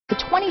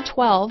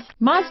2012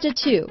 Mazda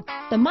 2.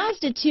 The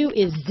Mazda 2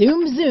 is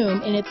zoom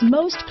zoom in its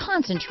most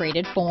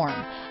concentrated form.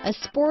 A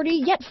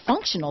sporty yet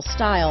functional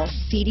style,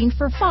 seating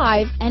for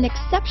 5, and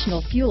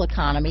exceptional fuel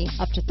economy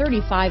up to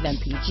 35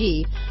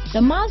 mpg,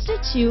 the Mazda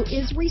 2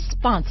 is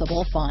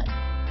responsible fun.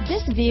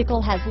 This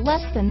vehicle has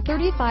less than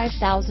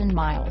 35,000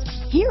 miles.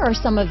 Here are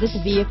some of this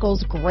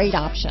vehicle's great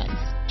options: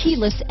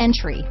 keyless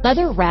entry,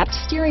 leather-wrapped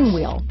steering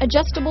wheel,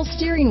 adjustable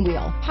steering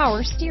wheel,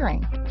 power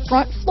steering,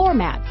 front floor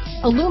mats,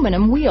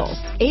 aluminum wheels,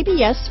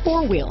 ABS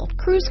 4-wheel,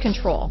 cruise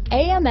control,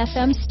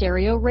 AM/FM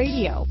stereo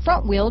radio,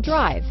 front-wheel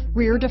drive,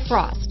 rear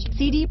defrost,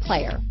 CD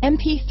player,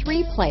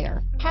 MP3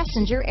 player,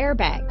 passenger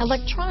airbag,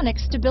 electronic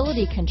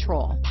stability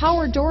control,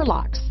 power door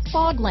locks,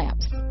 fog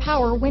lamps,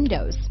 power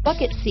windows,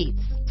 bucket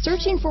seats.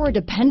 Searching for a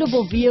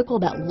dependable vehicle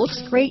that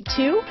looks great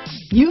too?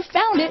 You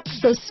found it,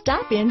 so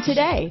stop in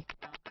today.